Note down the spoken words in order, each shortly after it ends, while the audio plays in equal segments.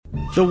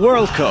The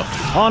World Cup,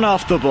 on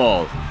off the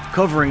ball,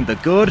 covering the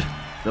good,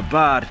 the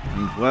bad,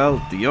 and,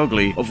 well, the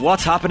ugly of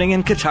what's happening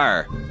in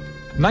Qatar.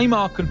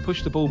 Neymar can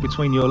push the ball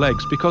between your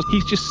legs because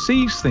he just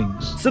sees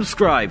things.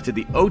 Subscribe to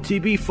the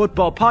OTB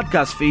Football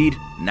podcast feed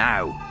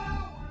now.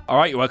 All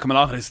right, you're welcome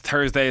along. It's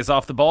Thursdays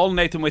Off the Ball.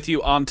 Nathan with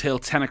you until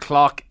 10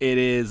 o'clock. It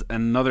is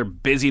another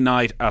busy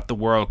night at the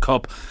World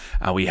Cup.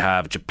 We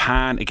have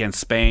Japan against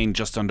Spain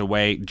just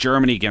underway.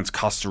 Germany against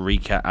Costa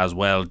Rica as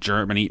well.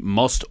 Germany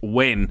must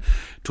win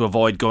to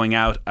avoid going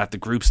out at the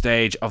group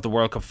stage of the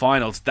World Cup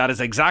finals. That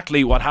is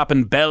exactly what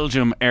happened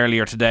Belgium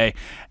earlier today.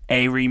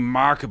 A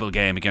remarkable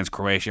game against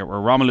Croatia where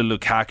Romelu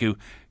Lukaku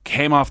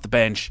came off the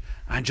bench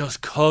and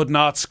just could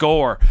not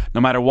score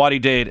no matter what he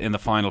did in the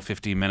final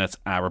 15 minutes.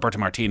 Roberto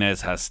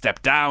Martinez has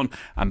stepped down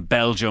and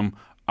Belgium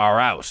are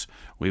out.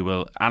 We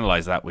will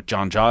analyse that with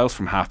John Giles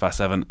from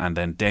 7:30, and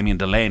then Damien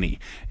Delaney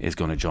is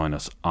going to join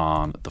us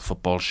on the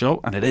football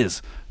show, and it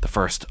is the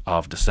 1st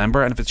of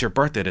December. And if it's your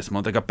birthday this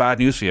month, I got bad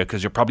news for you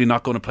because you're probably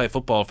not going to play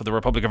football for the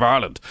Republic of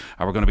Ireland.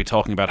 And we're going to be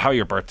talking about how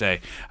your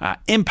birthday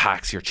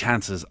impacts your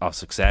chances of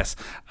success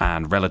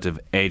and relative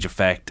age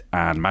effect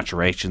and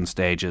maturation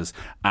stages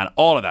and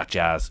all of that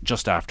jazz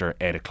just after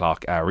 8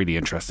 o'clock. A really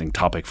interesting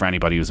topic for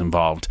anybody who's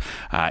involved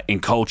in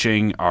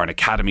coaching or in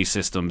academy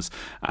systems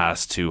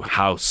as to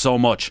how so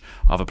much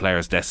of a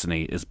player's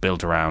destiny is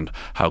built around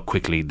how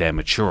quickly they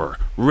mature.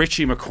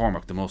 Richie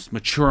McCormick, the most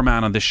mature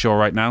man on this show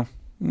right now.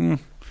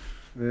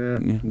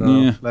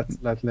 That's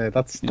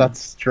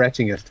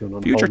stretching it to an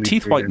unholy. You had your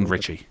teeth whitened,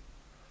 Richie.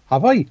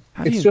 Have I?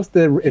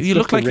 You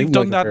look like you've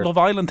done that Love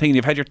Island thing.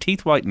 You've had your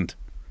teeth whitened.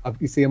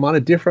 You see, I'm on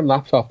a different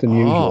laptop than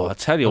usual. Oh, I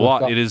tell you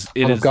what,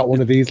 I've got one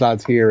of these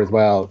lads here as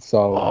well,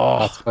 so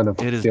that's kind of.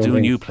 It is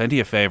doing you plenty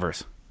of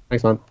favours.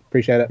 Thanks, man.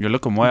 Appreciate it. You're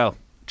looking well,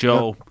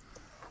 Joe. Yeah.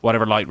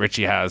 Whatever light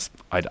Richie has,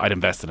 I'd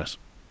invest in it.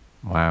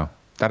 Wow,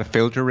 that a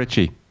filter,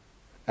 Richie?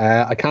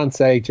 I can't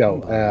say,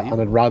 Joe,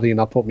 and I'd rather you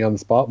not put me on the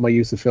spot. My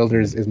use of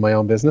filters is my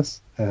own business.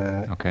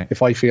 Okay.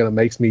 If I feel it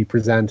makes me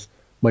present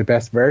my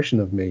best version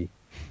of me,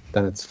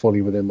 then it's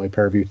fully within my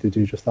purview to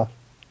do just that.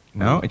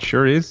 No, it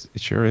sure is. It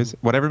sure is.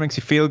 Whatever makes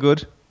you feel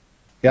good.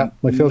 Yeah,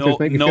 my filters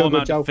make me feel good, Joe. No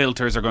amount of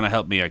filters are going to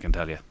help me, I can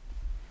tell you.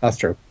 That's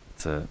true.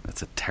 It's a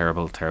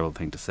terrible, terrible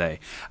thing to say.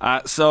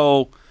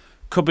 So,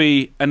 could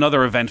be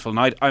another eventful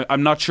night.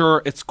 I'm not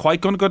sure it's quite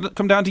going to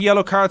come down to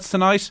yellow cards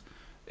tonight.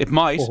 It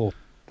might.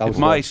 It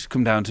might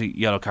come down to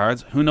yellow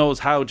cards. Who knows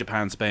how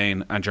Japan,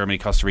 Spain and Germany,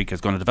 Costa Rica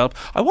is going to develop.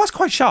 I was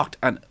quite shocked,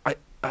 and I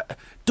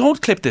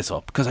don't clip this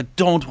up because I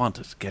don't want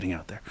it getting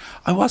out there.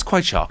 I was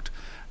quite shocked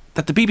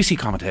that the BBC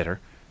commentator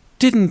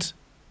didn't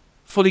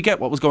fully get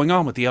what was going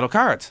on with the yellow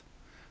cards.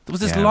 There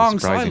was this long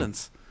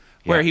silence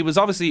where it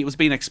was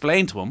being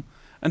explained to him,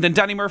 and then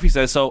Danny Murphy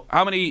says, "So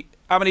how many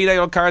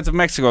yellow cards have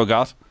Mexico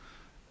got?"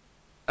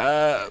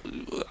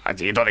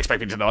 You don't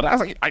expect me to know that. I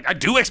was like, I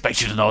do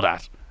expect you to know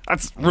that.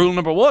 That's rule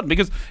number one,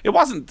 because it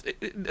wasn't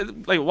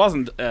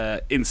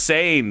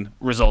insane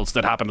results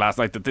that happened last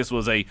night, that this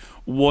was a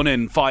 1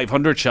 in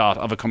 500 shot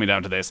of it coming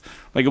down to this.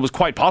 Like, it was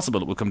quite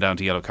possible it would come down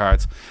to yellow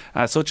cards.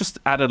 So it just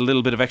added a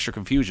little bit of extra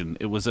confusion.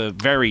 It was a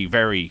very,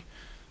 very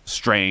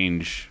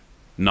strange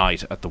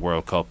night at the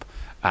World Cup.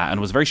 And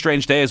it was a very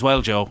strange day as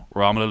well, Joe.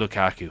 Romelu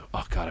Lukaku.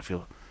 Oh, God, I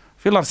feel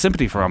a lot of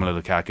sympathy for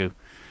Romelu Lukaku.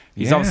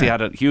 He's obviously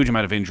had a huge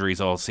amount of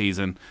injuries all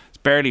season. He's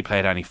barely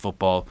played any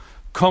football.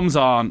 Comes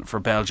on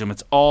for Belgium.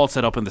 It's all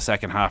set up in the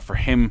second half for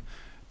him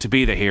to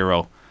be the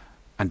hero.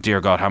 And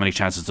dear God, how many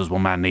chances does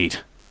one man need?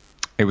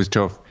 It was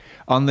tough.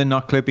 On the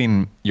not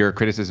clipping your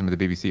criticism of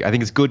the BBC, I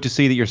think it's good to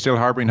see that you're still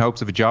harbouring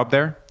hopes of a job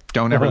there.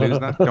 Don't ever lose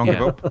that. Don't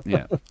give up.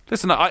 Yeah.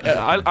 Listen,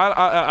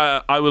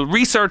 I will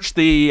research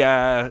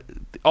the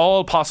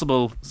all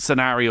possible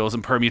scenarios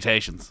and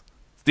permutations.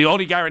 It's the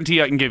only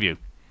guarantee I can give you.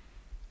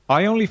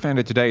 I only found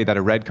out today that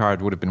a red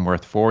card would have been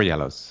worth 4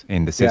 yellows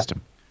in the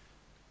system.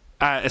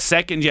 A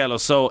second yellow.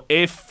 So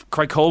if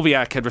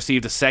Krychowiak had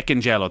received a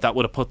second yellow, that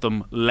would have put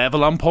them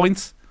level on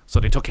points. So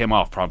they took him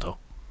off pronto.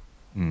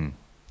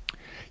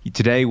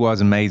 Today was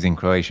amazing,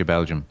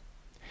 Croatia-Belgium.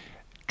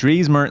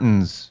 Dries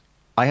Mertens,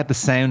 I had the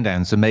sound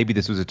down, so maybe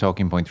this was a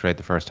talking point throughout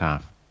the first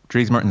half.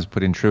 Dries Mertens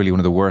put in truly one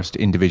of the worst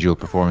individual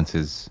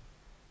performances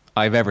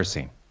I've ever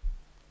seen.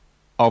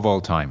 Of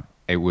all time.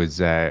 It was,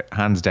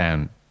 hands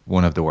down,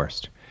 one of the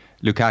worst.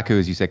 Lukaku,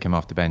 as you said, came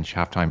off the bench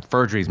half-time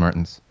for Dries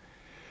Mertens.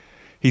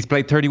 He's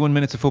played 31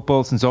 minutes of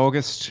football since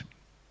August.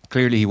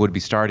 Clearly he would be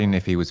starting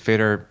if he was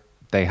fitter.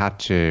 They had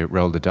to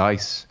roll the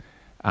dice.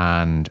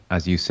 And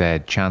as you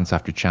said, chance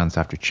after chance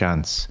after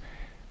chance.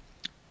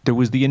 There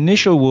was the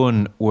initial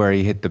one where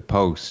he hit the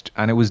post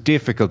and it was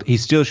difficult. He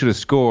still should have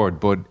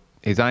scored, but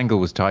his angle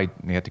was tight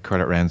and he had to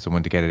curl it around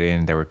someone to get it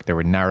in. They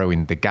were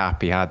narrowing the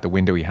gap he had, the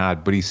window he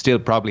had, but he still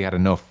probably had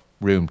enough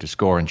room to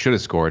score and should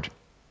have scored.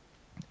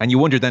 And you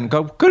wonder then,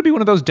 could it be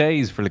one of those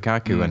days for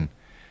Lukaku? And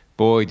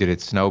boy, did it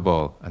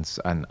snowball.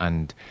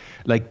 And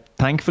like,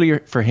 thankfully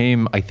for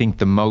him, I think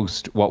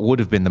what would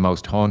have been the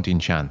most haunting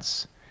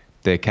chance,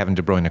 the Kevin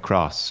De Bruyne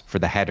cross for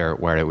the header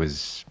where it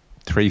was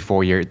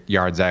 3-4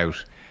 yards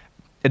out.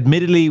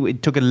 admittedly,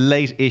 it took a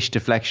late-ish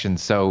deflection,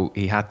 so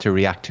he had to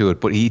react to it.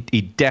 But he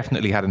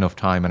definitely had enough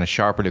time, and a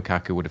sharper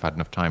Lukaku would have had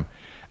enough time.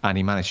 And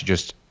he managed to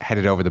just head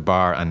it over the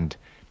bar, and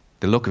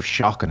the look of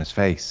shock on his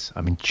face.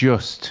 I mean,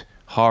 just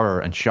horror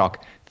and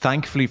shock.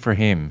 Thankfully for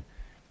him,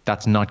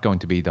 that's not going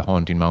to be the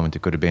haunting moment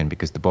it could have been,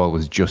 because the ball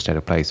was just out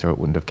of place or it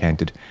wouldn't have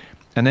counted.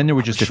 And then there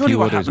were just a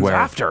few others where... what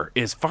happens after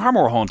is far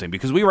more haunting,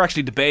 because we were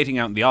actually debating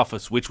out in the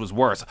office which was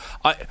worse.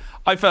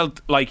 I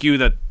felt like you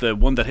that the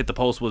one that hit the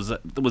post was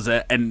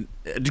a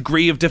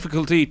degree of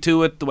difficulty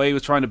to it, the way he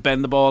was trying to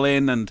bend the ball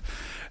in, and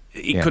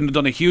he couldn't have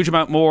done a huge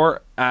amount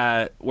more,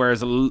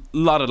 whereas a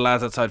lot of the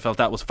lads outside felt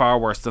that was far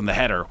worse than the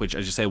header, which,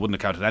 as you say, wouldn't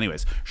have counted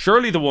anyways.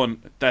 Surely the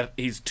one that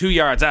he's 2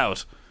 yards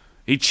out,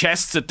 he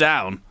chests it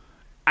down,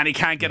 and he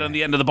can't get on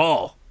the end of the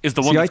ball is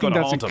the one that's going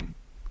to haunt him.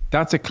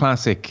 That's a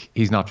classic,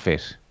 he's not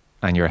fit,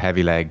 and you're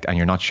heavy-legged, and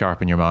you're not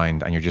sharp in your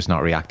mind, and you're just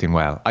not reacting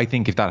well. I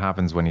think if that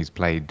happens when he's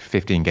played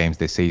 15 games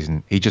this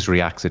season, he just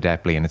reacts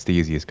adeptly, and it's the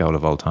easiest goal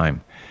of all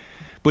time.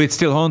 But it's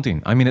still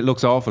haunting. I mean, it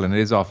looks awful, and it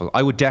is awful.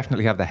 I would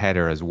definitely have the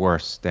header as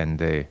worse than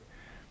the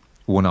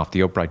one off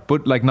the upright.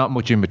 But, like, not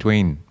much in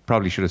between.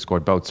 Probably should have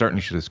scored both.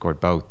 Certainly should have scored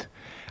both.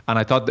 And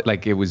I thought that,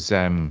 like, it was...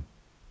 I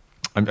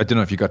don't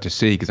know if you got to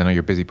see, because I know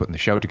you're busy putting the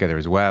show together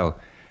as well.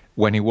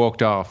 When he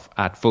walked off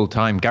at full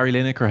time, Gary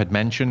Lineker had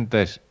mentioned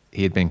that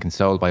he had been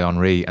consoled by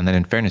Henry, and then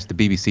in fairness, the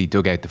BBC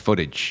dug out the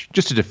footage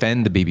just to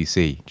defend the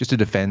BBC, just to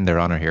defend their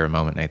honour here a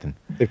moment, Nathan.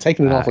 They've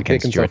taken an awful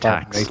kick against your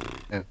attacks.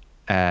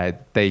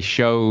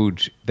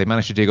 They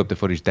managed to dig up the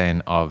footage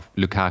then of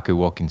Lukaku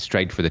walking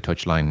straight for the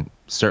touchline.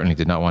 Certainly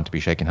did not want to be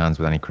shaking hands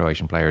with any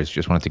Croatian players,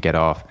 just wanted to get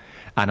off.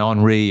 And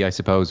Henry, I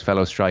suppose,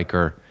 fellow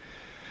striker,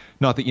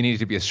 not that you needed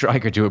to be a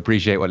striker to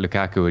appreciate what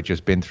Lukaku had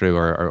just been through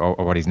or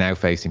what he's now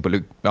facing,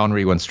 but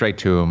Henry went straight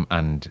to him,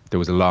 and there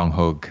was a long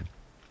hug.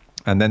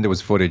 And then there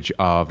was footage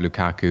of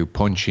Lukaku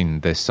punching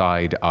the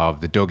side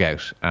of the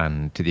dugout,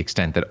 and to the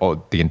extent that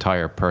the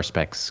entire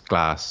Perspex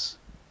glass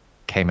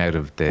came out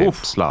of the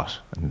slot.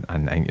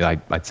 And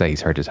I'd say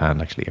he's hurt his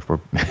hand, actually.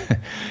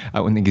 I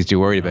wouldn't think he's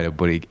too worried about it,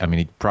 but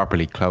he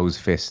properly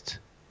closed fist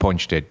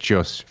punched it,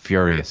 just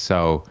furious.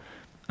 So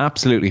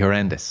absolutely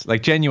horrendous.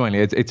 Like, genuinely,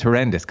 it's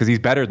horrendous, because he's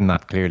better than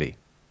that, clearly.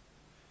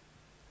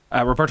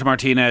 Roberto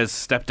Martinez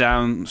stepped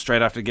down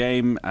straight after the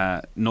game.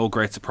 No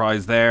great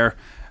surprise there.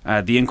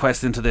 The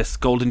inquest into this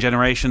golden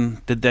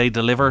generation, did they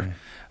deliver?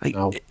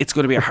 No. It's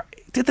going to be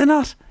did they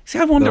not? See,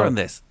 I wonder on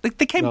this. Like,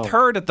 they came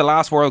third at the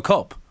last World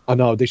Cup. I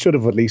know, they should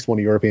have at least won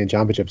a European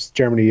Championships.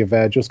 Germany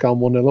have just gone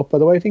 1-0 up, by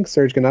the way. I think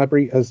Serge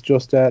Gnabry has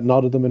just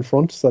nodded them in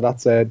front, so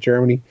that's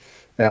Germany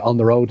on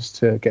the road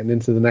to getting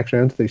into the next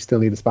round. They still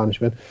need a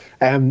Spanish win.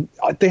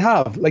 They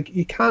have, like,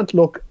 you can't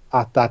look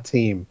at that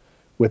team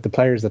with the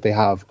players that they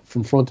have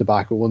from front to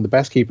back, with one of the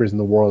best keepers in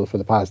the world for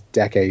the past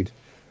decade,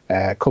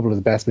 a couple of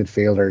the best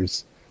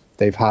midfielders.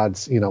 They've had,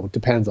 it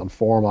depends on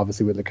form,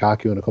 obviously, with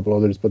Lukaku and a couple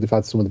others, but they've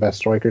had some of the best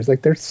strikers.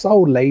 Like, they're so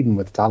laden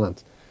with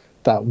talent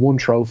that one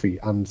trophy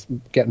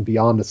and getting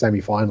beyond the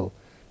semi-final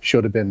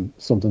should have been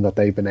something that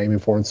they've been aiming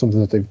for, and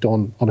something that they've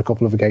done on a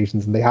couple of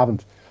occasions, and they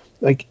haven't.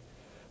 Like,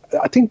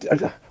 I think,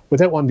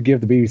 without wanting to give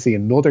the BBC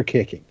another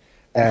kicking,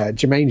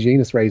 Jermaine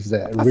Genius raises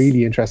a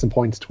really interesting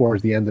point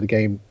towards the end of the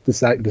game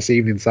this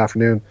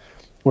afternoon,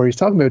 where he's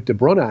talking about De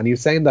Bruyne, and he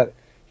was saying that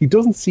he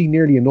doesn't see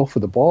nearly enough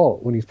of the ball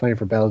when he's playing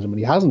for Belgium, and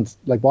he hasn't,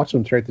 like,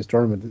 watching him throughout this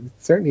tournament.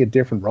 It's certainly a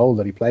different role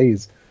that he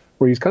plays,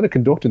 where he's kind of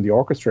conducting the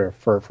orchestra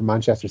for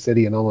Manchester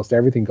City, and almost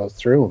everything goes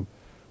through him,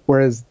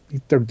 whereas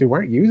they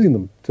weren't using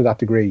them to that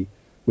degree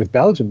with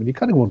Belgium, and you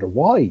kind of wonder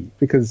why,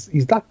 because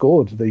he's that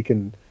good that he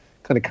can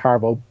kind of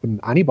carve open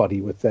anybody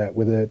with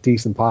a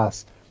decent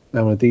pass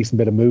and a decent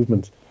bit of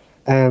movement.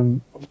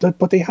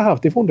 But they've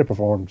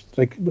underperformed,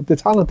 like, with the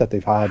talent that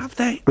they've had. Have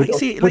they?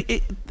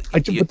 I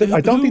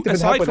don't think they've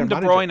aside been from De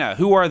helped by their Bruyne, manager.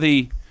 who are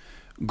the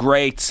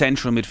great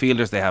central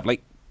midfielders they have?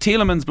 Like,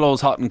 Tielemans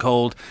blows hot and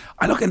cold.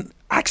 I look, and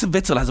Axel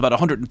Witsel has about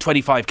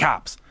 125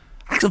 caps.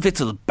 Axel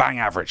Witsel is bang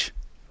average.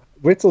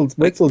 Witzel's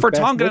for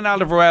Tongan and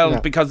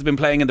Alderweireld, because they've been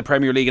playing in the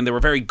Premier League and they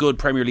were very good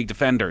Premier League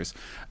defenders.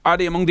 Are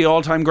they among the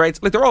all-time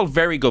greats? Like, they're all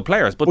very good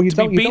players, but to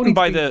be beaten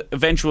by the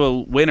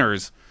eventual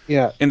winners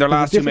in their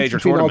last two major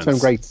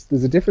tournaments.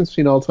 There's a difference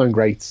between all-time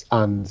greats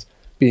and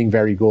being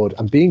very good.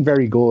 And being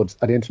very good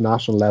at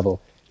international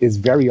level is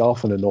very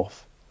often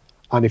enough.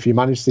 And if you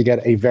manage to get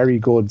a very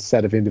good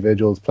set of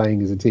individuals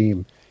playing as a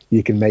team,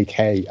 you can make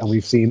hay. And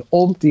we've seen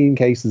umpteen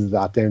cases of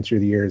that down through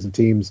the years, of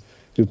teams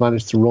who've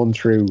managed to run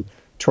through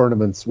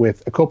tournaments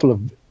with a couple of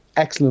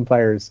excellent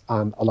players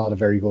and a lot of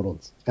very good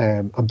ones.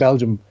 And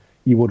Belgium,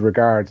 you would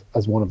regard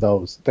as one of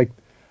those. Like,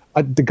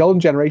 the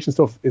golden generation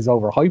stuff is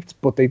overhyped,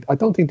 but I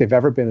don't think they've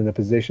ever been in a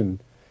position,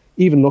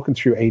 even looking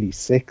through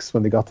 86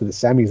 when they got to the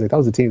semis, like, that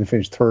was a team that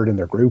finished third in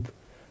their group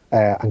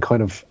and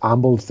kind of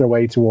ambled their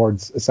way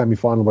towards a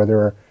semi-final where they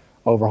were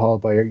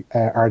overhauled by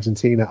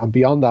Argentina. And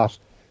beyond that,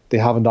 they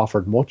haven't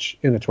offered much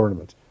in a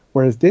tournament.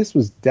 Whereas this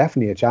was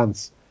definitely a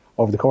chance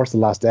over the course of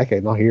the last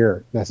decade, not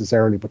here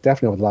necessarily, but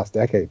definitely over the last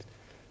decade,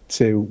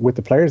 to, with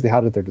the players they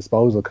had at their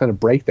disposal, kind of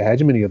break the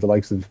hegemony of the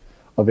likes of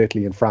of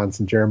Italy and France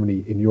and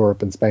Germany in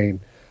Europe and Spain,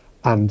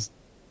 and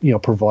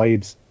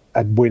provide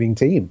a winning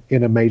team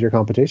in a major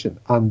competition.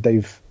 And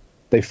they've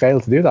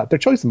failed to do that. Their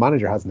choice of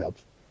manager hasn't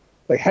helped.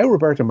 Like how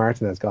Roberto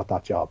Martinez got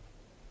that job.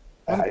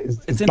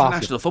 It's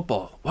international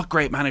football. What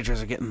great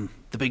managers are getting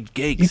the big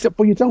gigs?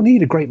 But you don't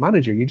need a great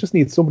manager. You just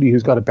need somebody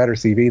who's got a better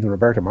CV than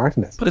Roberto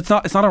Martinez. But it's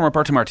not on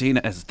Roberto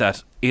Martinez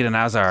that Eden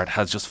Hazard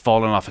has just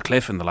fallen off a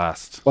cliff in the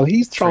last. Well,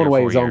 he's thrown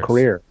away his own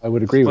career. I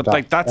would agree with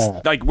that.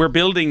 But that's we're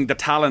building the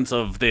talents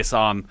of this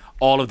on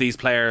all of these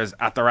players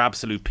at their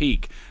absolute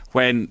peak.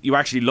 When you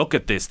actually look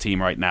at this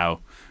team right now,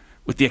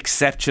 with the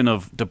exception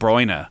of De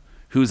Bruyne,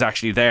 who's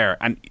actually there,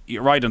 and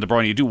you're right on De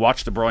Bruyne. You do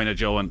watch De Bruyne,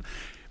 Joe, and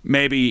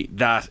maybe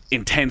that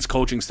intense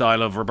coaching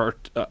style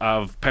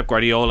of Pep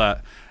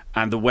Guardiola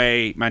and the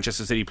way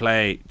Manchester City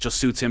play just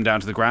suits him down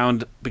to the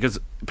ground, because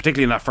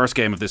particularly in that first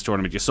game of this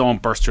tournament you saw him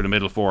burst through the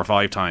middle 4 or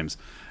 5 times,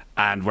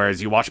 and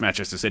whereas you watch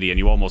Manchester City and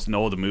you almost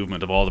know the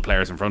movement of all the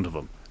players in front of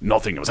him,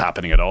 nothing was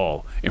happening at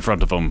all in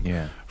front of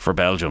him for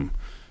Belgium.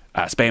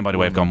 Spain, by the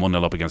way, have gone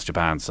 1-0 up against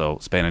Japan, so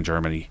Spain and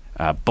Germany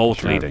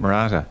both leading.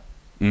 Morata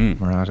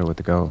with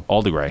the goal.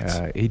 All the greats.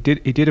 He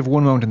did have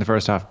one moment in the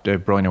first half, De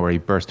Bruyne, where he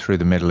burst through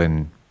the middle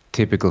in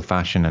typical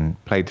fashion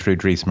and played through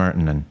Dries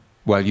Mertens, and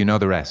well, you know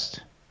the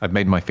rest. I've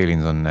made my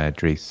feelings on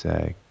Dries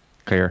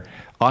clear.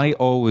 I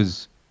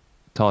always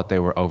thought they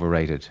were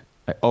overrated.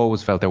 I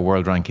always felt their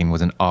world ranking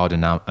was an odd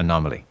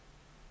anomaly.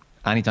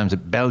 Anytime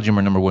Belgium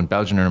are number 1,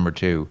 Belgium are number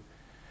 2.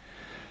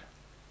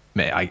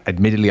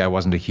 Admittedly, I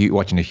wasn't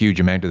watching a huge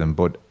amount of them,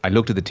 but I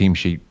looked at the team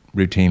sheet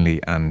routinely,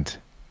 and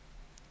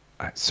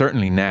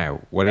certainly now,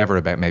 whatever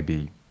about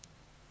maybe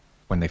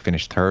when they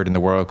finished 3rd in the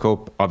World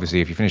Cup.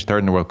 Obviously, if you finish 3rd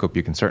in the World Cup,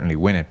 you can certainly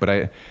win it.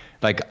 But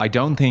I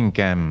don't think.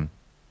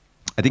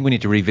 I think we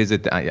need to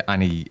revisit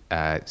any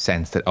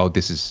sense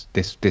that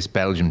this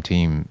Belgium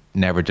team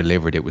never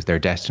delivered. It was their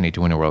destiny to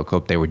win a World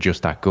Cup. They were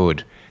just that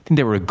good. I think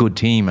they were a good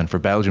team, and for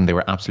Belgium, they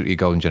were absolutely a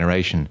golden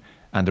generation.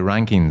 And the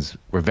rankings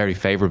were very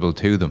favourable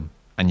to them.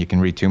 And you can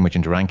read too much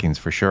into rankings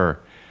for sure.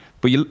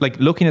 But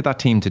looking at that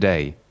team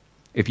today,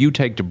 if you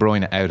take De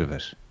Bruyne out of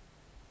it,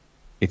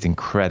 it's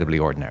incredibly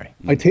ordinary.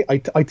 I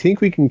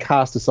think we can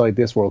cast aside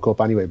this World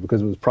Cup anyway,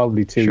 because it was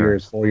probably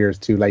 4 years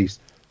too late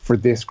for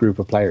this group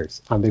of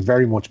players, and they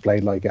very much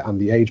played like it.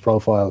 And the age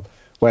profile,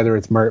 whether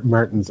it's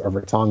Mertens or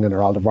Vertonghen or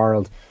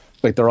Alderweireld,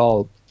 like they're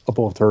all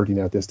above 30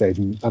 now at this stage,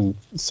 and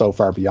so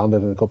far beyond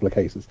it in a couple of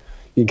cases.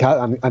 You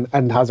can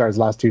and Hazard's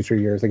last 2-3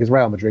 years, like his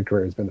Real Madrid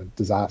career has been a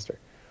disaster.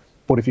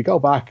 But if you go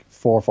back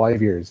 4 or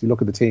 5 years, you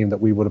look at the team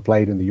that we would have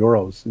played in the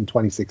Euros in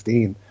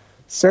 2016.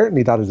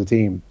 Certainly, that is a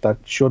team that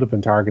should have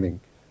been targeting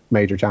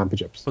major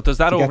championships. But does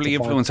that overly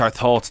influence our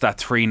thoughts, that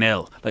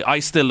 3-0? Like, I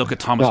still look at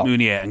Thomas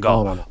Meunier and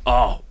go, no.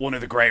 oh, one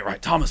of the great,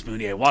 right? Thomas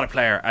Meunier, what a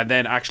player. And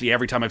then actually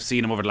every time I've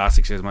seen him over the last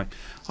 6 years, I'm like,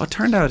 oh, it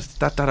turned out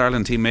that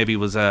Ireland team maybe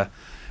was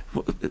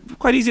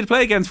quite easy to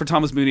play against for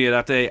Thomas Meunier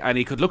that day, and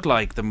he could look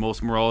like the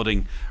most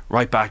marauding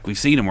right back we've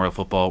seen in world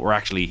football, where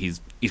actually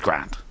he's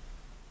grand.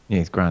 Yeah,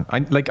 he's grand.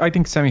 I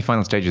think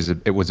semi-final stages,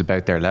 it was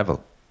about their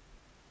level.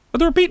 But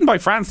they were beaten by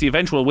France, the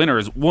eventual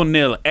winners,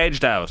 1-0,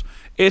 edged out.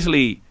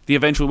 Italy, the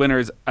eventual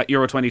winners at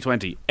Euro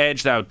 2020,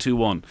 edged out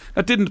 2-1.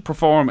 That didn't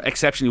perform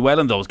exceptionally well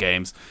in those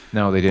games.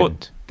 No, they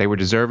didn't. They were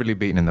deservedly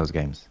beaten in those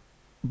games.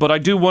 But I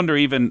do wonder,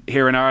 even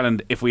here in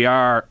Ireland, if we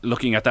are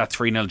looking at that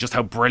 3-0, just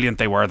how brilliant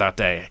they were that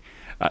day.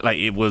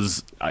 It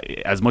was,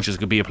 as much as it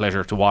could be a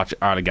pleasure to watch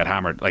Ireland get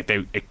hammered,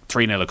 3-0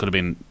 it could have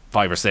been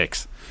 5 or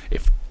 6,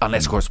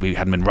 unless of course we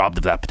hadn't been robbed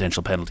of that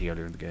potential penalty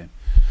earlier in the game.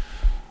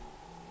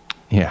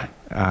 Yeah.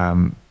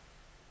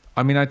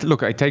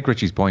 I take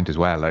Richie's point as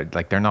well.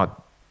 They're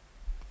not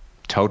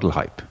total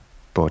hype,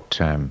 but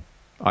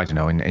I don't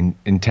know,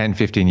 in 10,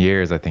 15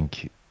 years, I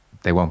think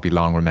they won't be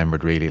long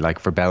remembered, really. Like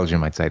for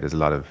Belgium, I'd say there's a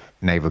lot of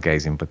navel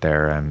gazing, but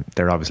they're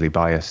obviously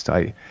biased.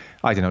 I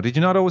don't know. Did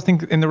you not always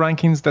think in the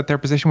rankings that their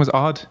position was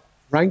odd?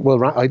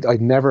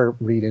 I'd never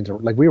read into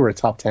it. Like, we were a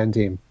top 10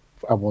 team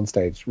at one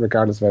stage,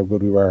 regardless of how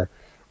good we were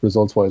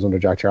results-wise under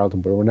Jack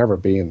Charlton, but we were never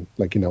being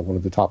one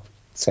of the top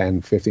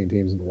 10, 15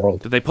 teams in the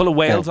world. Did they pull a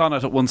Wales on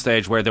it at one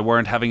stage where they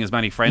weren't having as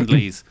many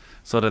friendlies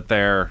so that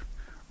their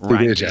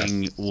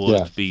ranking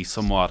would be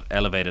somewhat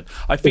elevated?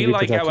 I feel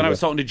like when I was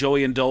talking to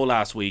Joey and Doe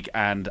last week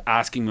and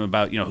asking them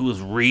about who was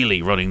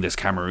really running this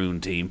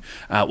Cameroon team,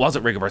 was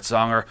it Rigobert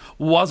Song,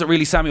 was it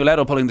really Samuel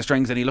Eto'o pulling the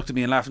strings? And he looked at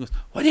me and laughed and goes,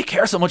 why do you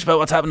care so much about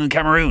what's happening in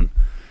Cameroon?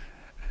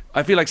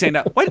 I feel like saying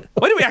that. Why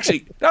do we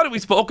actually, now that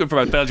we've spoken for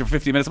about Belgium for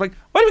 15 minutes, I'm like,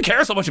 why do we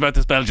care so much about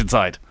this Belgian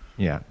side?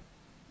 Yeah,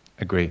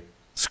 agree.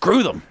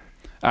 Screw them.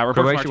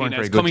 Croatia weren't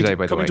very good today,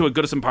 by the way. Coming to a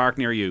Goodison Park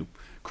near you.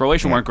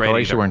 Croatia weren't great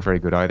Croatia either. Weren't very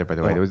good either, by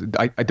the way.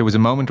 There was a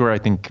moment where I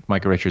think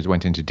Michael Richards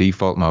went into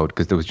default mode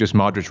because there was just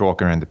Modric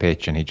walking around the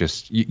pitch, and he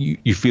just,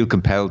 you feel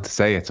compelled to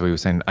say it. So he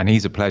was saying, and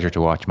he's a pleasure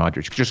to watch,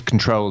 Modric. Just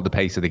controlled the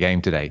pace of the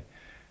game today.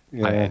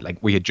 Yeah.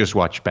 We had just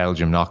watched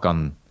Belgium knock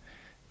on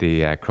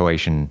the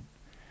Croatian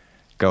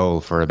goal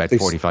for about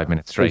 45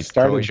 minutes straight. They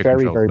started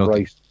very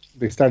bright.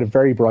 They started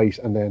very bright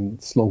and then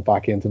slunk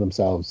back into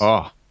themselves.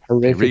 Oh,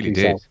 horrifically really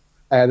did. So.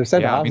 Their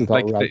centre Yeah, I halves mean,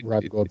 I thought like,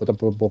 were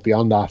good, but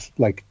beyond that,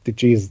 like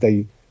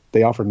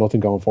they offered nothing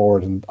going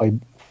forward, and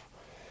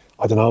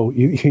I don't know.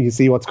 You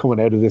see what's coming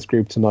out of this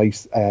group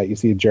tonight. You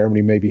see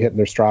Germany maybe hitting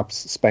their straps.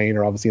 Spain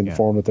are obviously in the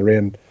form that they're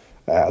in.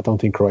 I don't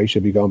think Croatia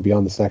will be going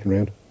beyond the second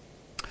round.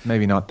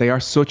 Maybe not. They are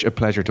such a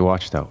pleasure to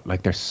watch, though.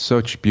 Like, they're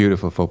such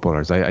beautiful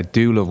footballers. I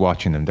do love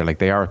watching them.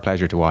 They are a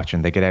pleasure to watch,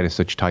 and they get out of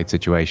such tight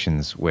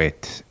situations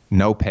with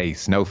no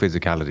pace, no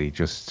physicality,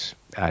 just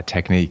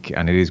technique,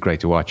 and it is great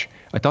to watch.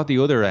 I thought the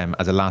other,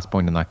 as a last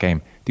point in that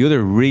game, the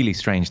other really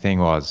strange thing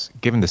was,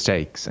 given the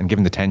stakes and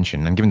given the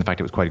tension and given the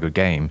fact it was quite a good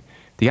game,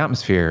 the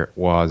atmosphere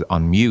was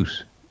on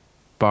mute,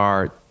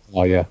 bar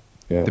the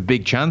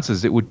big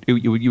chances. You would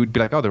be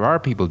like, oh, there are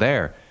people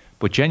there,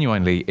 but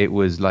genuinely it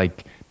was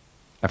like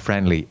a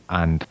friendly,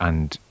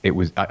 and it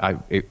was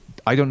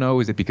I don't know,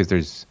 is it because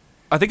there's,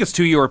 I think it's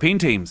two European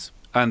teams,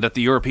 and that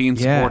the European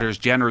supporters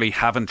generally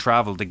haven't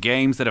travelled. The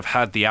games that have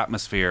had the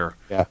atmosphere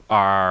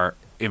are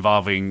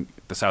involving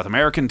the South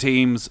American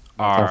teams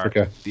or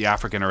the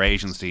African or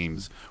Asian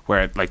teams,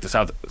 where like the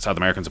South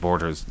American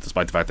supporters,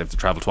 despite the fact they have to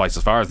travel twice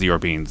as far as the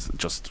Europeans,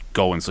 just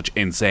go in such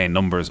insane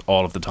numbers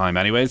all of the time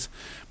anyways.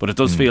 But it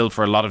does feel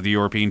for a lot of the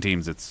European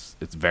teams it's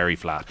very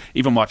flat.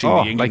 Even watching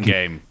the England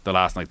game the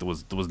last night, there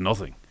was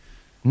nothing.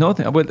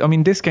 Nothing. Well, I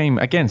mean, this game,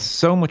 again,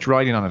 so much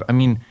riding on it. I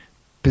mean,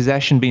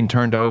 possession being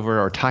turned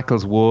over, or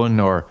tackles won,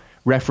 or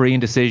refereeing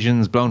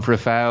decisions blown for a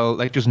foul,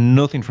 like just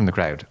nothing from the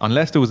crowd.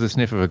 Unless there was a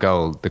sniff of a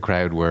goal, the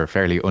crowd were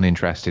fairly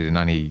uninterested in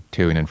any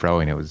toing and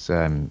froing. It was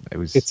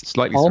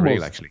slightly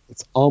surreal, actually.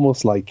 It's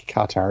almost like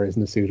Qatar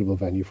isn't a suitable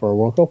venue for a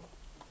World Cup.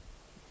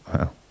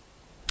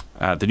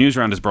 Wow. The news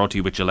round is brought to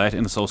you with Gillette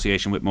in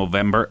association with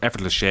Movember.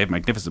 Effortless shave,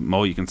 magnificent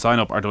mo. You can sign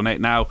up or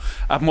donate now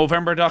at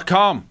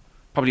Movember.com.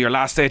 Probably your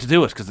last day to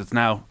do it, because it's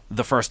now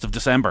the 1st of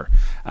December.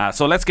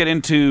 So let's get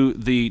into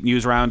the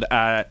news round.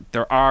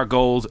 There are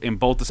goals in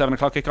both the 7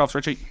 o'clock kickoffs,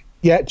 Richie.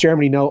 Yeah,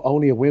 Germany know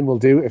only a win will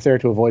do if they're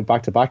to avoid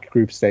back-to-back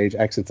group stage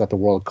exits at the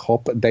World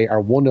Cup. They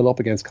are 1-0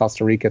 up against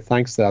Costa Rica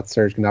thanks to that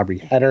Serge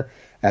Gnabry header.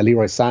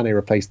 Leroy Sané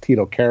replaced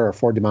Tilo Kehrer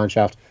for the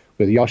Mannschaft,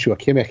 with Joshua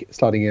Kimmich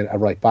slotting in at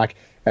right back.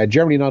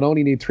 Germany not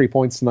only need 3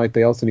 points tonight,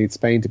 they also need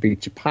Spain to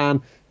beat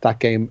Japan. That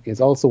game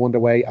is also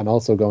underway and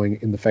also going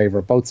in the favour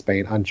of both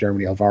Spain and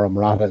Germany. Alvaro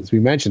Morata, as we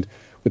mentioned,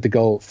 with the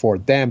goal for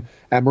them.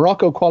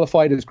 Morocco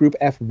qualified as Group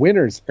F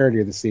winners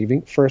earlier this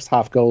evening. First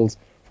half goals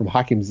from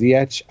Hakim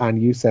Ziyech and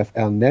Youssef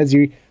El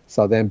Nesri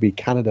saw them beat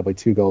Canada by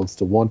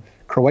 2-1.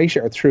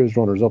 Croatia are through as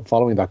runners-up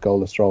following that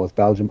goalless draw with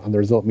Belgium, and the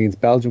result means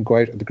Belgium go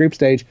out at the group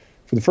stage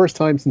for the first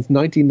time since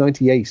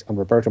 1998, and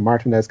Roberto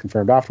Martinez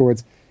confirmed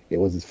afterwards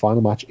it was his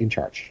final match in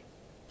charge.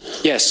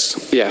 Yes,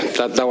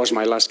 that was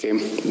my last game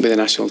with the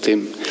national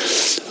team,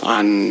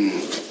 and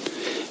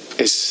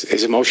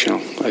it's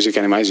emotional, as you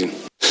can imagine.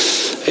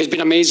 It's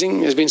been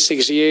amazing. It's been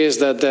 6 years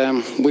that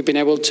we've been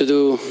able to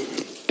do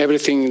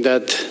everything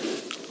that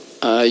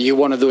you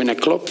want to do in a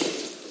club.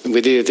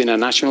 We did it in a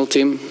national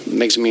team. It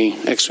makes me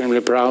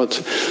extremely proud,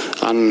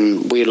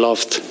 and we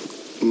loved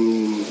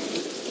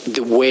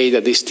the way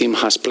that this team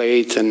has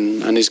played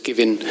and is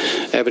giving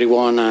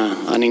everyone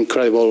an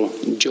incredible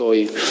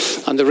joy.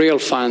 And the real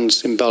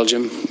fans in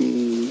Belgium,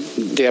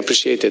 they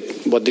appreciated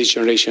what this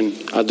generation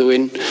are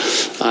doing,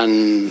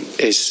 and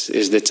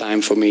is the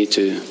time for me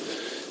to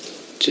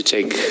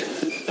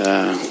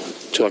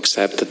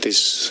accept that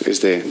this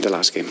is the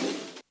last game.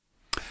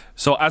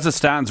 So as it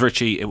stands,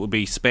 Richie, it would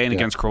be Spain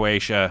against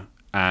Croatia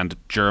and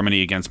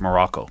Germany against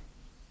Morocco.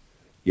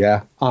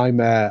 Yeah, I'm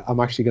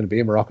actually going to be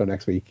in Morocco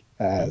next week,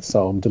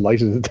 so I'm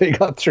delighted that they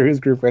got through as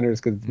group winners,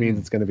 because it means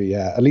it's going to be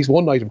at least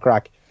one night of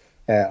crack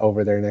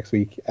over there next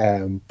week.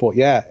 But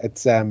yeah,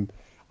 it's a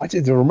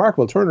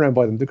remarkable turnaround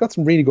by them. They've got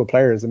some really good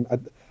players, and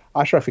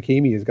Achraf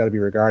Hakimi has got to be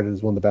regarded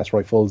as one of the best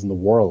right fulls in the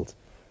world,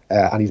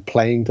 and he's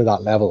playing to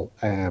that level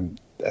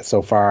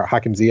so far.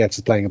 Hakim Ziyech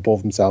is playing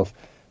above himself.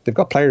 They've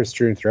got players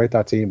strewn throughout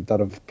that team that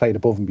have played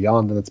above and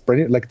beyond, and it's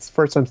brilliant. Like, it's the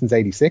first time since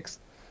 '86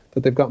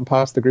 that they've gotten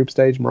past the group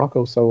stage,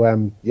 Morocco. So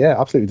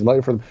absolutely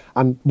delighted for them.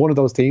 And one of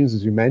those teams,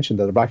 as we mentioned,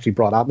 that have actually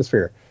brought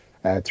atmosphere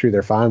through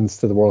their fans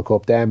to the World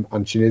Cup. Them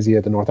and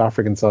Tunisia, the North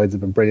African sides,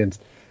 have been brilliant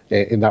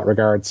in that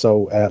regard.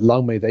 So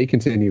long may they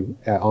continue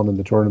on in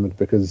the tournament,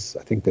 because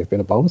I think they've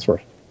been a bonus for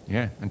it.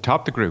 Yeah, and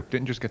topped the group,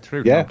 didn't just get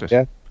through. Topped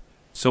it.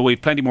 So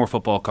we've plenty more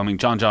football coming.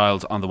 John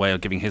Giles on the way,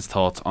 giving his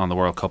thoughts on the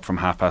World Cup from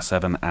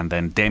 7:30, and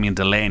then Damien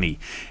Delaney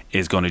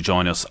is going to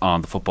join us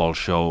on the football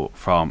show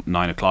from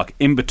 9 o'clock.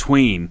 In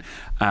between,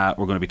 we're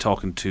going to be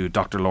talking to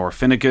Dr. Laura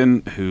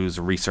Finnegan, who's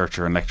a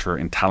researcher and lecturer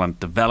in talent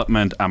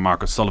development, and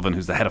Marcus Sullivan,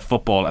 who's the head of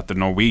football at the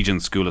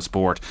Norwegian School of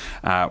Sport.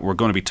 We're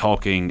going to be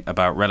talking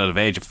about relative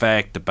age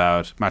effect,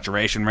 about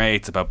maturation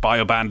rates, about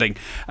biobanding,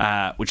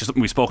 which is something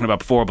we've spoken about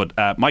before. But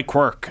Mike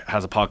Quirk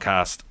has a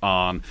podcast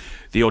on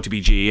the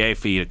OTB GEA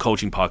feed, a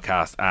coaching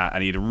podcast,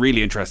 and he had a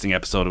really interesting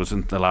episode. It was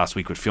in the last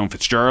week with Fionn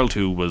Fitzgerald,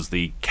 who was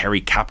the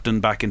Kerry captain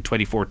back in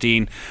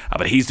 2014,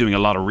 but he's doing a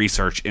lot of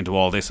research into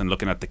all this and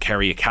looking at the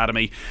Kerry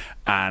Academy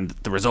and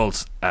the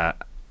results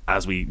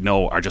as we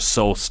know, are just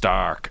so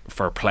stark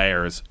for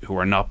players who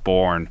are not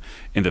born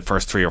in the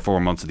first 3 or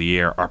 4 months of the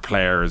year, or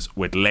players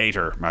with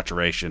later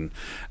maturation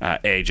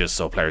ages.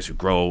 So players who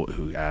grow,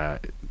 who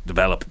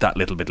develop that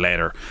little bit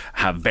later,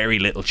 have very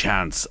little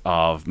chance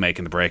of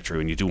making the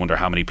breakthrough. And you do wonder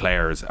how many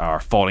players are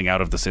falling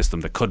out of the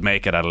system that could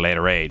make it at a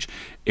later age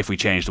if we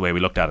change the way we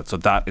looked at it. So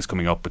that is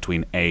coming up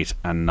between 8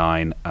 and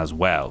 9 as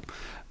well.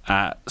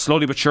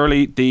 Slowly but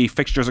surely, the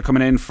fixtures are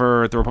coming in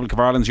for the Republic of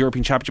Ireland's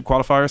European Championship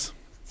qualifiers.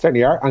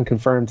 Certainly are, and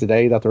confirmed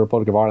today that the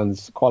Republic of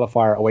Ireland's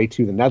qualifier away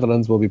to the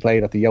Netherlands will be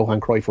played at the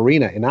Johan Cruyff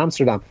Arena in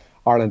Amsterdam.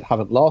 Ireland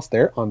haven't lost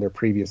there on their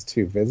previous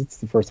 2 visits,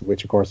 the first of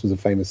which, of course, was a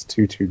famous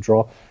 2-2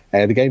 draw.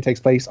 The game takes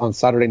place on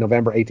Saturday,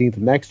 November 18th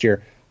of next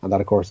year, and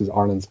that, of course, is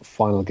Ireland's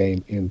final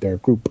game in their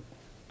group.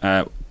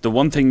 The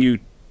one thing you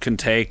can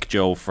take,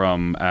 Joe,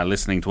 from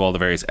listening to all the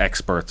various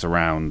experts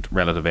around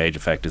relative age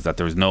effect is that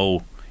there is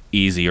no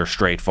easy or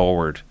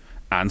straightforward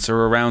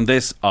answer around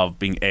this, of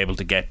being able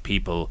to get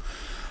people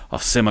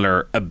of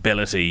similar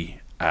ability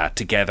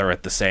together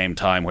at the same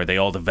time, where they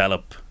all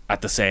develop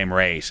at the same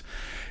rate.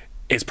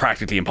 It's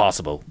practically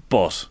impossible,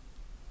 but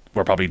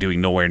we're probably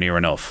doing nowhere near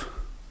enough.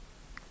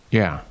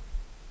 Yeah.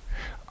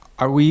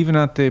 Are we even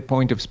at the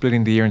point of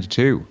splitting the year into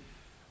 2?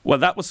 Well,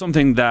 that was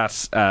something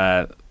that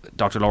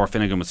Dr. Laura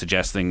Finnegan was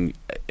suggesting.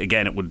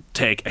 Again, it would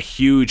take a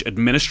huge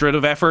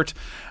administrative effort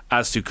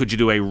as to, could you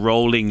do a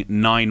rolling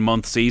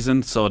 9-month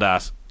season so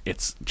that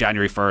it's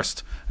January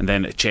 1st and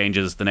then it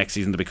changes the next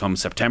season to become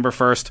September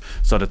 1st,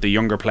 so that the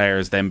younger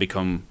players then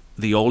become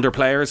the older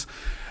players.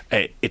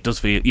 It does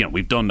feel,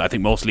 we've done, I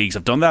think most leagues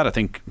have done that. I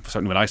think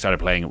certainly when I started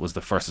playing, it was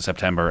the 1st of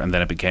September and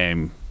then it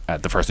became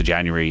the 1st of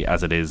January,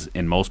 as it is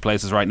in most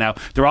places right now.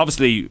 They're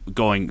obviously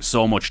going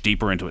so much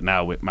deeper into it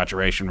now with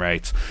maturation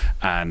rates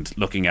and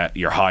looking at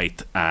your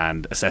height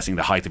and assessing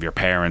the height of your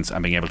parents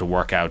and being able to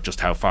work out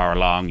just how far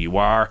along you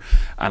are.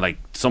 And like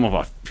some of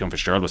what Fionn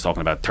Fitzgerald was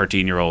talking about,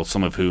 13-year-olds,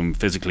 some of whom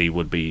physically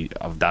would be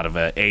of that of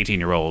an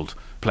 18-year-old,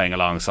 playing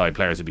alongside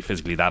players who'd be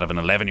physically that of an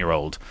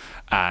 11-year-old.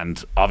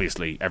 And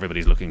obviously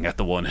everybody's looking at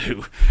the one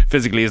who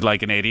physically is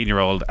like an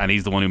 18-year-old, and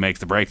he's the one who makes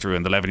the breakthrough,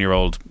 and the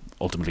 11-year-old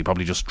ultimately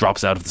probably just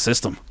drops out of the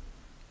system.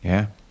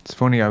 Yeah, it's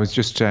funny. I was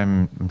just,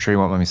 I'm sure you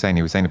won't mind me saying,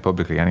 he was saying it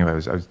publicly anyway. I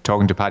was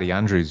talking to Paddy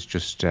Andrews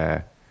just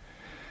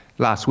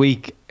last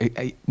week,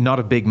 not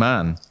a big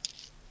man.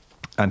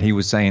 And he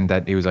was saying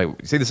that, he was like,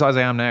 see the size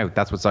I am now?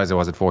 That's what size I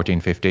was at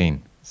 14,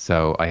 15.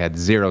 So I had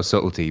zero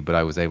subtlety, but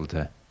I was able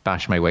to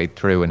bash my way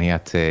through, and he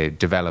had to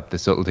develop the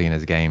subtlety in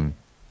his game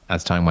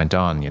as time went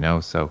on,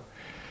 So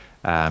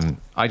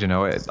I don't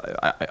know.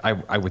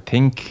 I would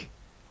think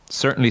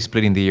certainly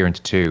splitting the year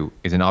into 2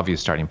 is an obvious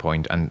starting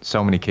point, and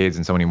so many kids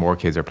and so many more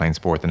kids are playing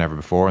sport than ever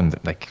before, and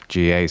like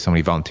GA, so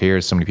many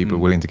volunteers, so many people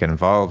willing to get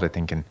involved. I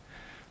think in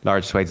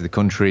large swathes of the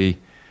country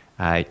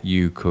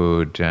you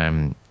could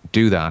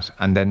do that,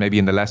 and then maybe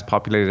in the less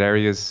populated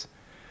areas,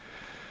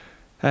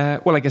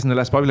 well, I guess in the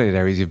less populated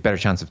areas you have a better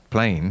chance of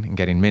playing and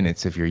getting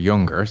minutes if you're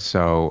younger.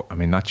 So I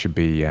mean, that should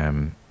be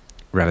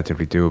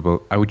relatively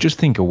doable. I would just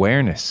think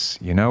awareness,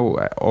 one you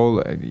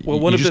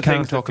of just the can't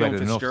things talk that about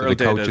it enough.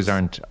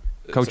 Fitzgerald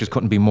The coaches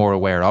couldn't be more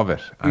aware of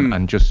it,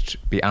 and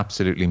just be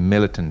absolutely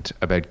militant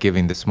about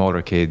giving the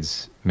smaller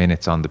kids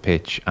minutes on the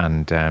pitch.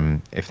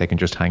 And if they can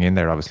just hang in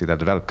there, obviously they'll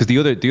develop. Because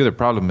the other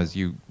problem, as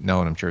you know,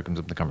 and I'm sure it comes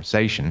up in the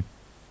conversation,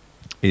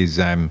 is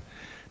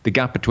the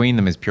gap between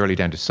them is purely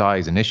down to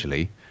size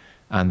initially,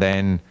 and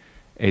then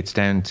it's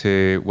down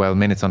to,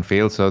 minutes on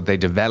field, so they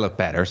develop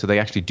better, so they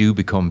actually do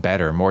become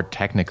better, more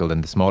technical than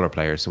the smaller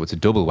players, so it's a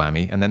double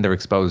whammy. And then they're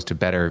exposed to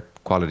better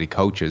quality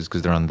coaches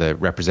because they're on the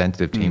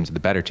representative teams of the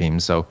better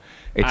teams, so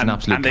it's an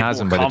absolute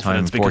chasm by the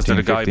time 14,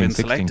 15,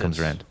 16 comes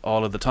around.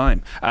 All of the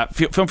time.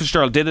 Fionn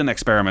Fitzgerald did an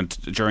experiment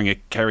during a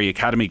Kerry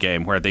Academy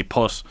game where they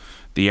put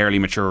the early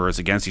maturers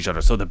against each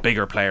other, so the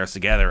bigger players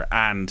together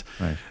and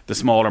the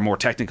smaller, more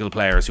technical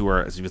players who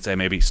were, as you would say,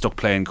 maybe stuck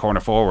playing corner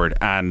forward.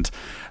 And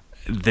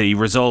the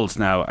results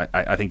now,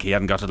 I think he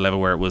hadn't got to the level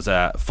where it was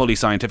fully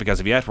scientific as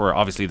of yet, where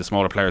obviously the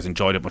smaller players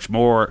enjoyed it much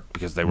more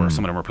because they were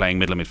some of them were playing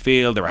middle of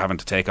midfield, they were having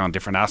to take on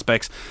different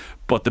aspects,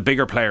 but the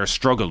bigger players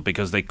struggled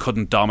because they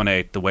couldn't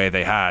dominate the way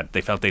they had.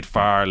 They felt they'd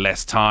far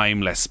less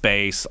time, less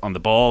space on the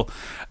ball,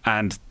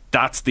 and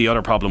that's the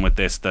other problem with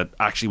this, that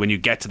actually when you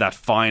get to that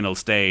final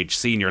stage,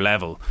 senior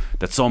level,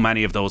 that so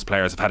many of those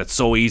players have had it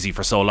so easy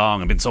for so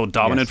long and been so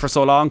dominant for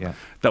so long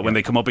that when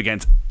they come up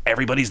against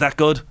everybody's that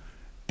good,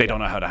 they don't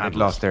know how to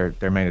handle it. They've lost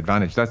their main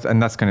advantage.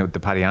 That's kind of the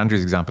Paddy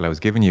Andrews example I was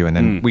giving you. And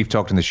then we've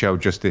talked in the show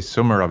just this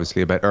summer,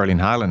 obviously, about Erling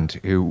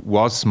Haaland, who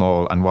was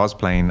small and was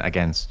playing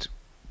against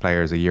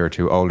players a year or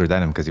two older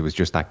than him because he was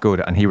just that good.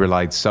 And he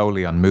relied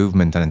solely on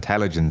movement and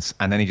intelligence.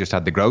 And then he just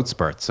had the growth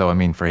spurt. So, I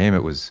mean, for him,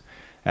 it was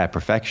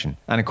perfection.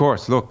 And of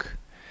course, look,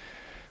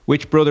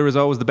 which brother is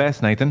always the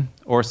best, Nathan?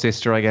 Or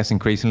sister, I guess,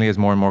 increasingly, as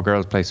more and more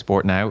girls play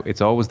sport now.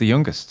 It's always the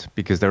youngest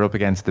because they're up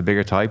against the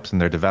bigger types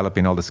and they're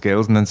developing all the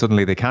skills, and then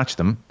suddenly they catch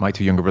them. My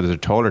 2 younger brothers are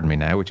taller than me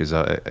now, which is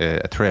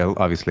a thrill,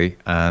 obviously.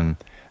 And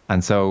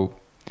so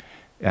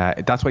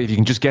that's why if you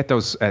can just get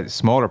those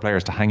smaller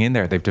players to hang in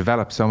there, they've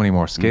developed so many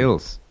more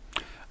skills.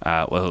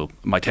 Well,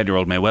 my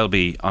 10-year-old may well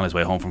be on his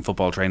way home from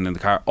football training in the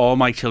car. All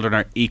my children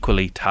are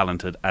equally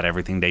talented at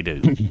everything they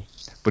do.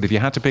 But if you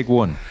had to pick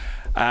one,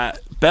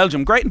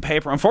 Belgium, great in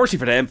paper. Unfortunately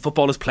for them,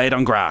 football is played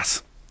on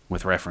grass,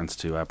 with reference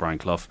to Brian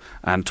Clough.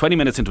 And 20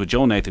 minutes into a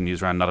Joe Nathan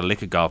news round, not a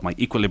lick of golf. My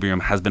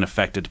equilibrium has been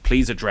affected.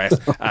 Please address.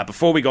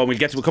 Before we go, and we'll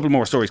get to a couple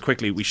more stories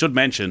quickly. We should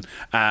mention.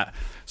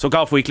 So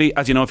Golf Weekly,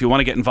 as you know, if you want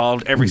to get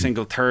involved every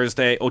single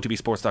Thursday,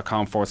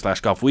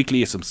 otbsports.com/Golf Weekly.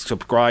 You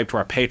subscribe to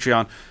our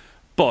Patreon.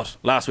 But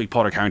last week,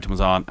 Padraig Harrington was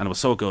on, and it was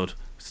so good.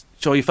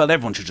 Joe, you felt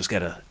everyone should just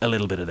get a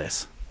little bit of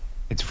this.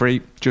 it's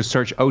free. Just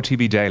search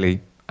OTB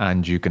Daily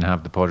and you can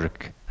have the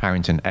Padraig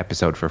Harrington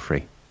episode for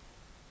free.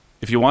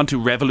 If you want to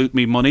Revolut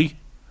me money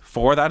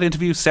for that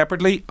interview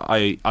separately,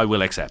 I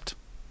will accept.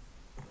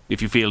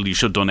 If you feel you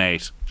should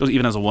donate, just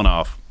even as a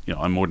one-off,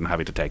 I'm more than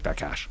happy to take that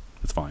cash.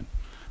 It's fine.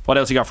 What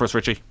else you got for us,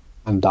 Richie?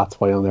 And that's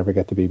why I'll never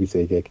get the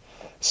BBC gig.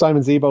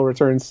 Simon Zebo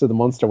returns to the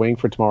Munster wing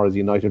for tomorrow's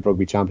United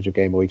Rugby Championship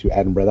game away to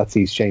Edinburgh. That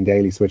sees Shane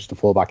Daly switch to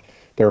fullback.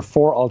 There are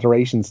 4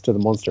 alterations to the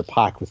Munster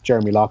pack, with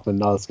Jeremy Loughman,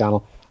 Niall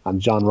Scannell and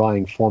John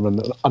Ryan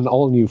forming an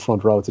all-new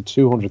front row. It's a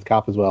 200th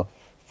cap as well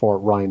for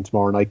Ryan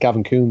tomorrow night.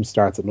 Gavin Coombs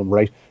starts at number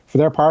 8. For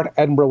their part,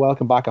 Edinburgh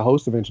welcome back a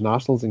host of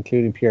internationals,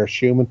 including Pierre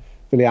Schumann,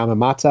 Viliama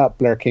Mata,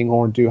 Blair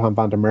Kinghorn, Duhan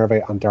van der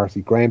Merwe and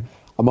Darcy Graham.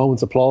 A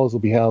moment's applause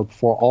will be held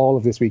before all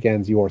of this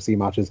weekend's URC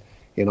matches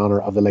in honour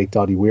of the late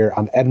Doddy Weir,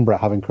 and Edinburgh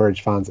have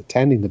encouraged fans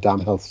attending the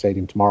Dam Health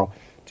Stadium tomorrow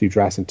to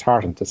dress in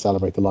tartan to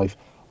celebrate the life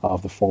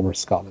of the former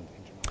Scotland.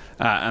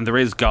 And there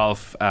is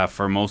golf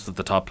for most of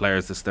the top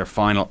players. This is their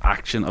final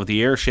action of the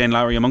year. Shane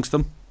Lowry amongst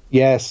them?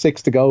 Yeah,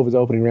 6 to go of his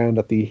opening round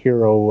at the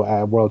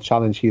Hero World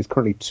Challenge. He is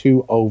currently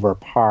 2 over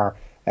par.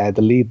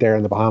 The lead there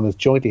in the Bahamas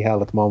jointly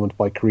held at the moment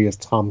by Korea's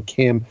Tom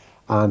Kim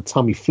and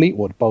Tommy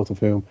Fleetwood, both of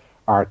whom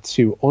are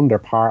 2 under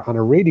par. And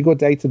a really good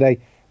day today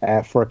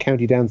for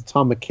County Down's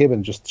Tom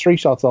McKibben, just 3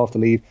 shots off the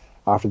lead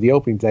after the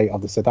opening day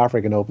of the South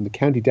African Open. The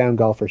County Down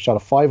golfer shot a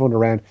 5 under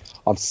round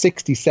of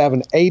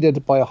 67,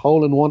 aided by a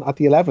hole-in-one at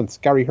the 11th.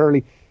 Gary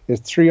Hurley is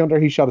 3 under.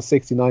 He shot a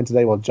 69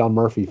 today, while John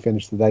Murphy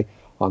finished the day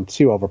on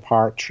 2 over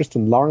par.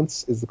 Tristan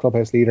Lawrence is the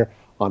clubhouse leader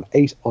on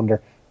 8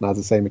 under. And as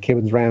I say,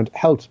 McKibben's round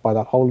helped by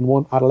that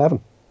hole-in-one at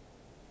 11.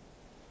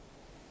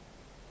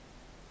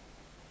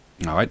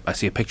 All right, I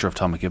see a picture of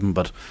Tom McKibben,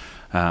 but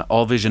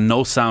all vision,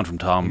 no sound from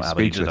Tom. But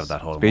he did have that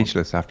hole-in-one.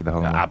 Speechless after the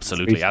hole-in-one.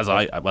 Absolutely. Speechless.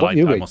 I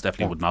most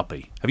definitely would not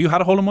be. Have you had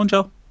a hole-in-one,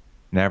 Joe?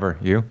 Never.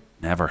 You?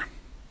 Never.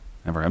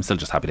 I'm still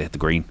just happy to hit the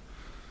green.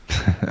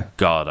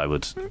 God, I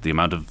would. The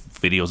amount of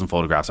videos and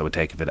photographs I would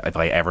take if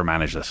I ever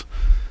managed it.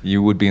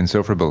 You would be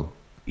insufferable.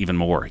 Even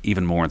more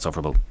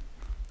insufferable.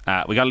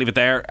 We got to leave it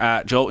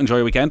there. Joe, enjoy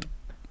your weekend.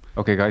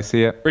 Okay, guys,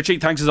 see ya. Richie,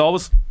 thanks as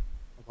always.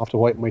 I'll have to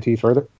whiten my teeth further.